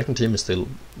 The wrecking team is still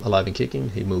alive and kicking.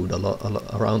 He moved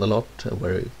around a lot,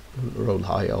 where he rolled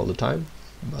high all the time,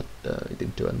 but he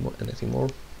didn't do anything more.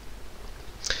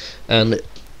 And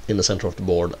in the center of the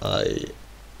board, I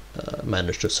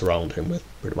managed to surround him with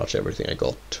pretty much everything I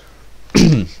got,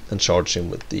 and charge him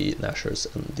with the Gnashers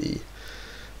and the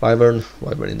Wyvern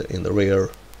in the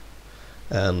rear,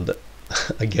 and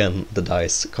again the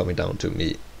dice coming down to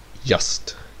me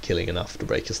just killing enough to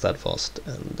break his steadfast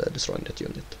and destroying that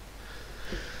unit.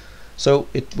 So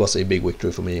it was a big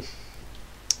victory for me.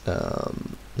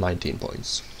 19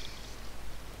 points.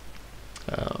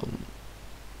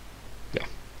 Yeah.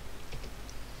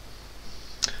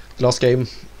 Last game,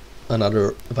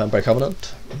 another Vampire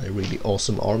Covenant, a really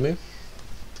awesome army.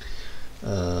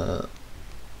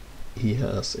 He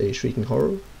has a Shrieking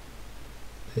Horror,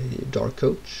 a Dark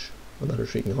Coach, another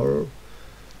Shrieking Horror,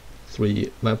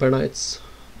 3 Vampire Knights,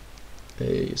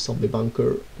 a Zombie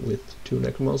Bunker with 2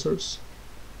 Necromancers,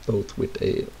 both with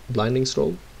a Blinding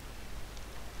Scroll,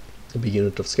 a big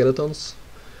unit of Skeletons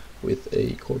with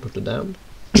a Court of the Damned,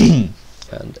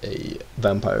 and a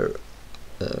Vampire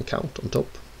Count on top,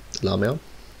 Lamia.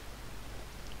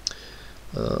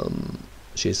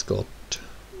 She's got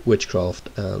Witchcraft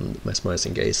and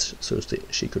Mesmerizing Gaze, so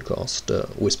she could cast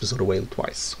Whispers of the Whale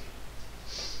twice.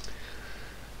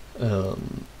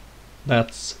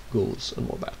 Bats, ghouls, and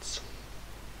more bats.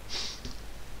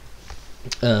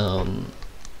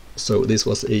 So this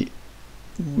was a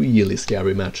really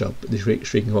scary matchup. The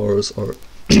Shrieking Horrors are,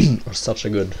 are such a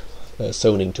good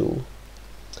zoning tool.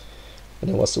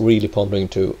 And I was really pondering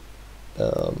to...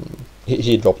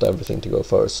 he dropped everything to go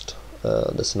first.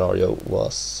 The scenario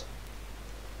was...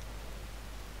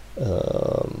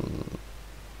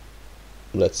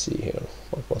 let's see here,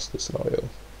 what was the scenario?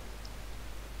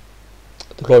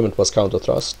 Deployment was counter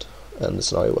thrust, and the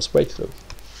scenario was breakthrough.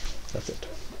 That's it.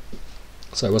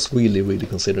 So I was really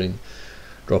considering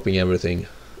dropping everything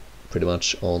pretty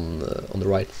much on the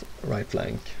right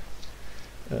flank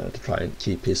to try and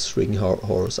keep his Shrieking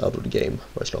Horrors out of the game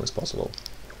for as long as possible.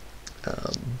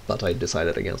 But I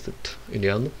decided against it in the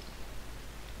end.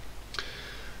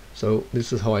 So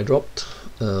this is how I dropped.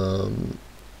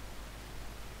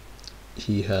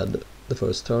 He had the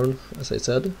first turn, as I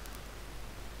said,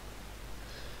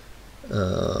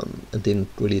 and didn't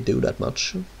really do that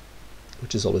much,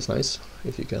 which is always nice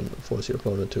if you can force your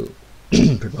opponent to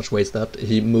pretty much waste that.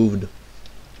 He moved.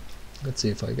 Let's see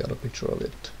if I got a picture of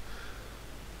it.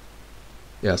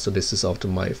 Yeah, so this is after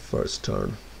my first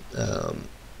turn.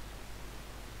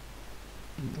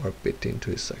 Warp bit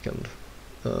into his second.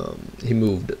 He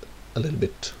moved a little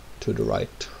bit to the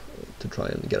right to try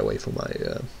and get away from my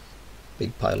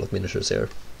big pile of miniatures here.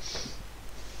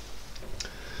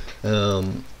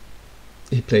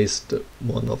 He placed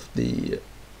one of the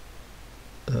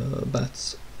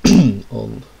bats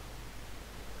on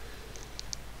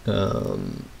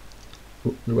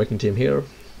the wrecking team here.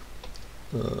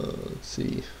 Let's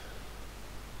see.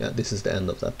 Yeah, this is the end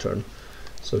of that turn.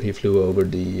 So he flew over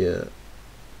the...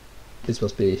 this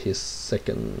must be his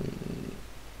second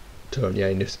turn. Yeah,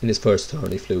 in his first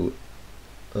turn he flew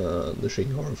the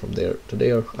Shrieking Horror from there to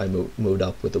there. I moved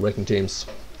up with the wrecking teams,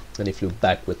 and he flew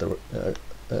back with the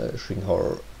Shrieking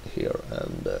Horror here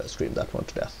and screamed that one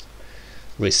to death,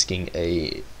 risking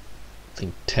I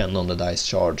think 10 on the dice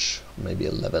charge, maybe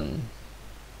 11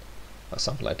 or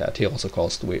something like that. He also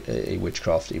cast a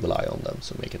Witchcraft Evil Eye on them,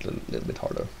 so make it a little bit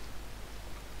harder.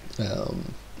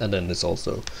 And then there's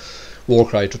also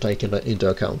Warcry to take into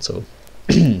account, so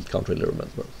can't really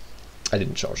remember. I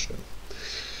didn't charge them.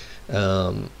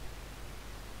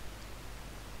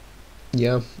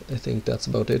 Yeah, I think that's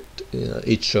about it.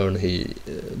 Each turn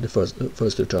the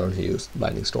first two turns he used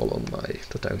Blinding Stall on my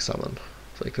Totemic Summon,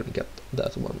 so I couldn't get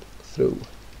that one through.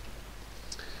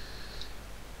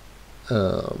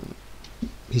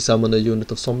 He summoned a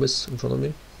unit of zombies in front of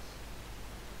me,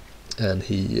 and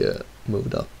he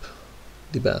moved up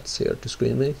the bats here to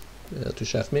screen me, to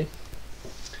chaff me,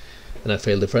 and I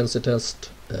failed the frenzy test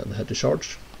and had to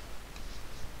charge.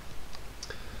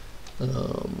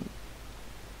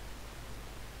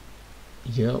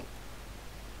 Yeah,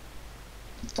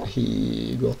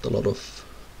 he got a lot of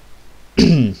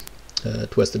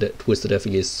twisted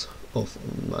effigies off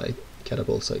my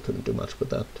catapults. I couldn't do much with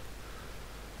that.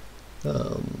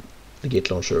 The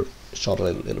gate launcher shot a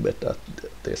little bit at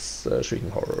this Shrieking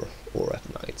Horror or at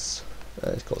knights,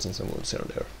 it's causing some wounds here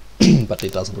and there, but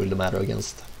it doesn't really matter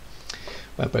against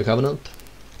Vampire Covenant.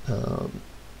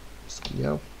 So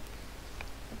yeah.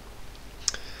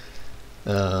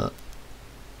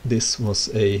 This was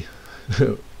a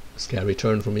scary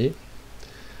turn for me,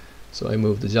 so I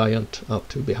moved the giant up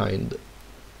to behind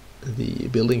the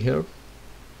building here.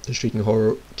 The Shrieking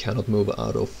Horror cannot move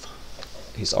out of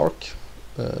his arc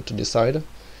to this side.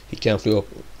 He can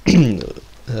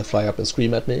fly up and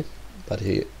scream at me, but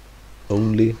he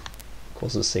only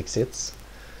causes 6 hits,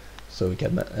 so he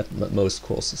can at most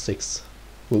cause 6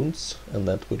 wounds, and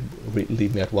that would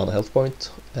leave me at 1 health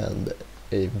point and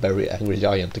a very angry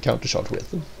giant to countercharge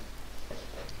with.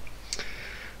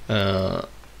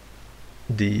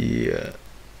 The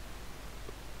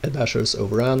Eadbashers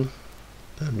overran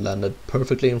and landed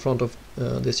perfectly in front of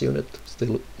this unit,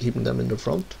 still keeping them in the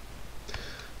front.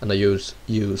 And I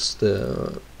used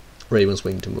the Raven's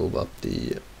Wing to move up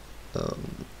the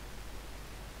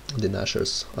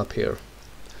Nashers up here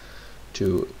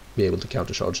to be able to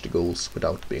countercharge the ghouls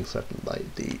without being threatened by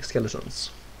the skeletons.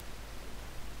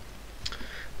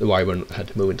 The Wyvern had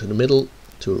to move into the middle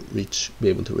to be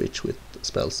able to reach with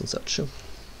spells and such.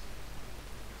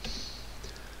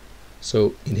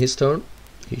 So in his turn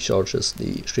he charges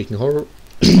the Shrieking Horror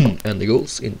and the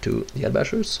ghouls into the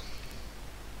Eadbashers,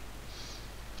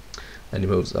 and he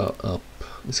moves up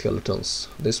the skeletons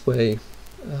this way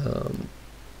and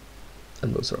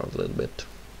moves around a little bit.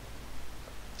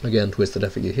 Again, Twisted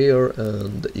Effigy here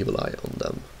and Evil Eye on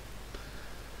them.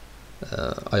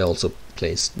 I also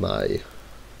placed my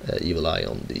Evil Eye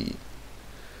on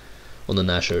on the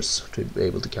Nashers to be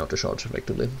able to counter charge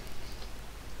effectively.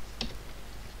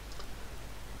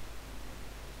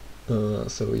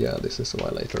 So yeah, this is a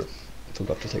while later.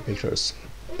 Forgot to take pictures.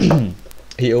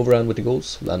 He overran with the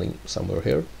ghouls, landing somewhere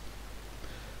here.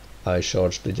 I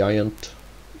charged the giant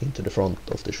into the front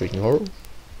of the Shrieking Horror,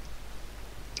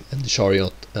 and the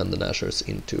Chariot and the Nashers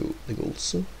into the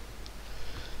ghouls.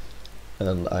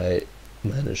 And I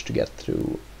managed to get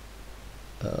through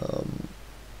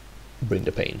Bring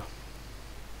the Pain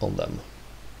on them,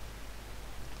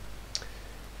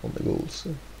 on the ghouls.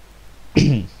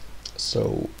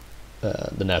 So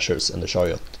the Nashers and the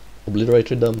Chariot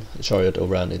obliterated them. The Chariot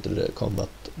overran into the combat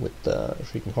with the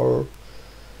Shrieking Horror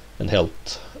and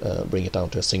helped bring it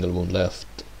down to a single wound left,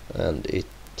 and it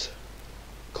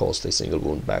caused a single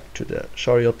wound back to the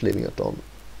Chariot, leaving it on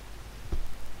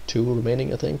 2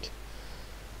 remaining, I think.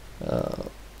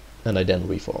 And I then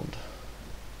reformed,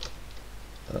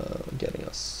 getting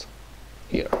us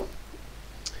here.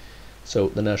 So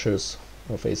the Nashers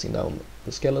are facing down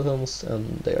the skeletons,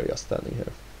 and they are just standing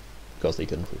here because they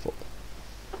couldn't reform.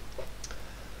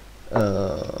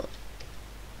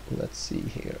 Let's see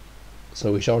here.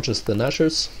 So he charges the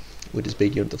Nashers with his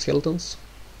big unit of skeletons,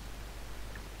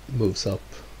 moves up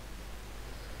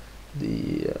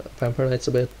the Vampire Knights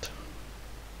a bit,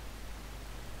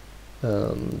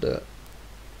 and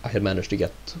I had managed to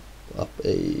get up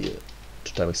a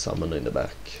Totemic Summon in the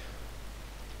back.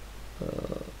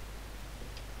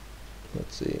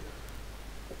 Let's see.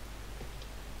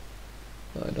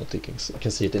 I don't think I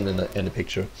can see it in any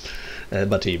picture,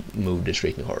 but he moved the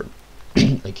Shrieking Horde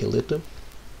and killed it.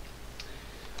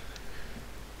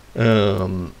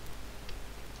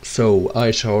 So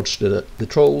I charged the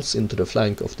trolls into the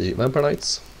flank of the Vampire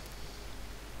Knights,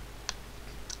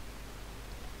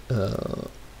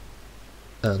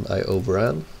 and I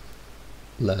overran,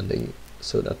 landing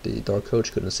so that the Dark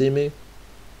Coach couldn't see me,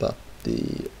 but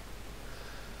the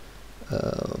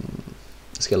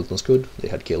skeletons could. They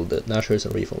had killed the Nashers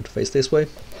and reformed to face this way.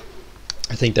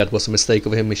 I think that was a mistake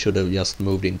of him. He should have just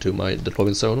moved into my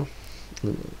deployment zone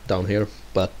down here,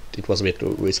 but it was a bit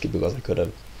risky because I could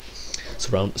have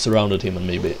surrounded him and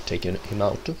maybe taken him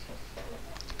out.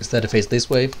 Instead I faced this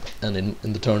way, and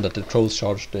in the turn that the trolls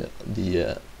charged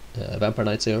the Vampire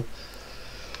Knights here,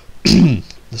 the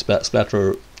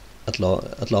Splatterer at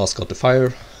last got the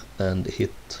fire and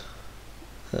hit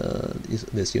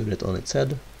this unit on its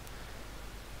head,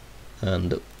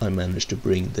 and I managed to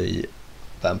bring the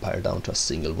vampire down to a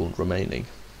single wound remaining.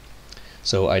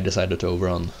 So I decided to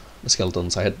overrun the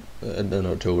skeletons. I had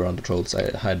to overrun the trolls.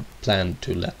 I had planned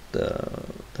to let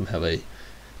them have a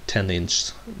 10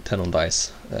 on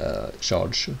dice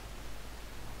charge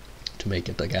to make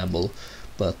it a gamble,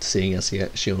 but seeing as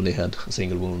she only had a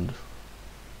single wound,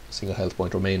 single health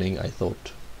point remaining, I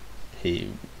thought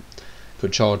he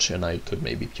could charge and I could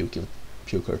maybe puke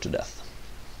her to death.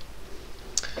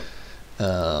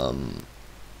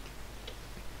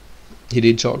 He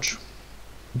did charge,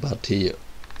 but he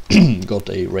got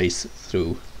a race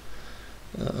through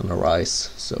an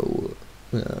Arise, so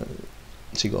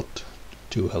she got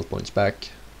 2 health points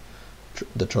back.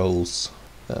 The trolls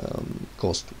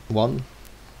cost 1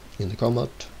 in the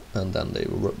combat, and then they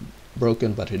were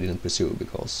broken, but he didn't pursue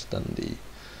because then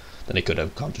he could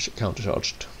have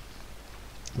countercharged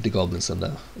the goblins in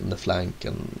the flank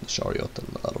and the Chariot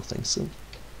and other things.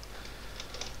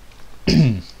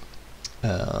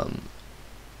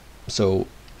 So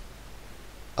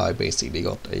I basically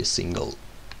got a single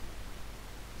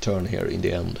turn here in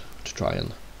the end to try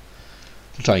and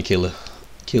kill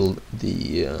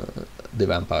the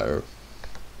vampire.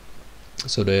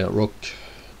 So the rock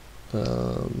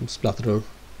Splatterer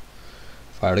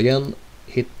fired again,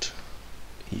 hit.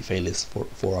 He failed his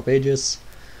 4 up ages.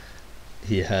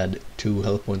 He had 2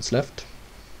 health points left,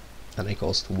 and he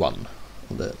cost 1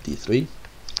 on the D3.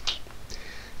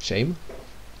 Shame.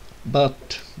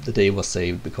 But the day was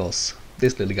saved because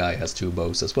this little guy has 2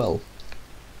 bows as well.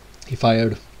 He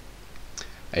fired.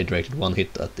 I directed 1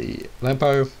 hit at the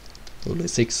vampire, only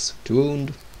 6 to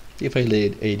wound. He failed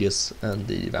ages and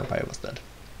the vampire was dead.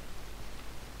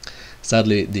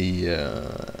 Sadly,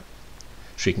 the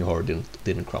Shrieking Horde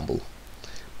didn't crumble,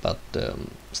 but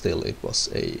still it was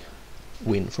a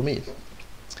win for me.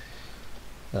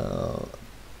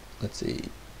 Let's see,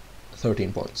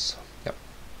 13 points. Yeah.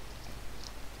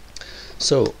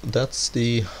 So that's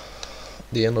the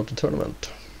end of the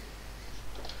tournament.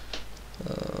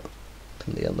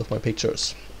 And the end of my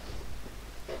pictures.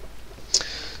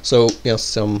 So yes,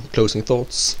 some closing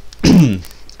thoughts.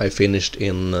 I finished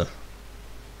in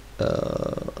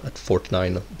at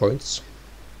 49 points,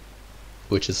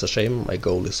 which is a shame. My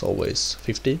goal is always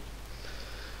 50.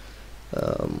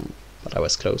 but I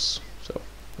was close. So,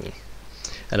 yeah.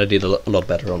 And I did a lot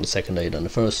better on the second day than the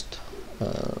first,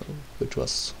 which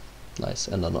was nice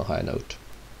and on a high note.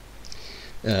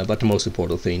 But the most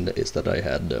important thing is that I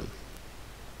had a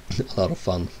lot of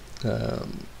fun.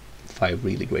 5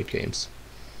 really great games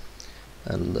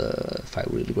and 5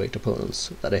 really great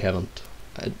opponents that I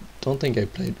don't think I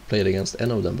played against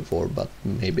any of them before, but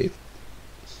maybe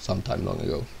sometime long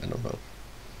ago, I don't know.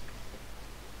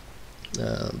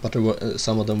 But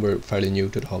some of them were fairly new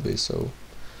to the hobby, so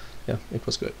yeah, it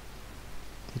was good.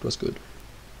 It was good.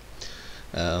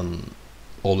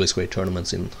 Always great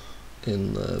tournaments in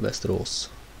Westeros,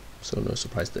 so no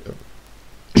surprise there.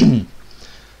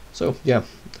 So yeah,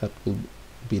 that will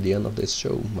be the end of this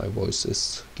show. My voice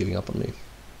is giving up on me.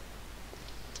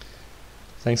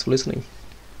 Thanks for listening.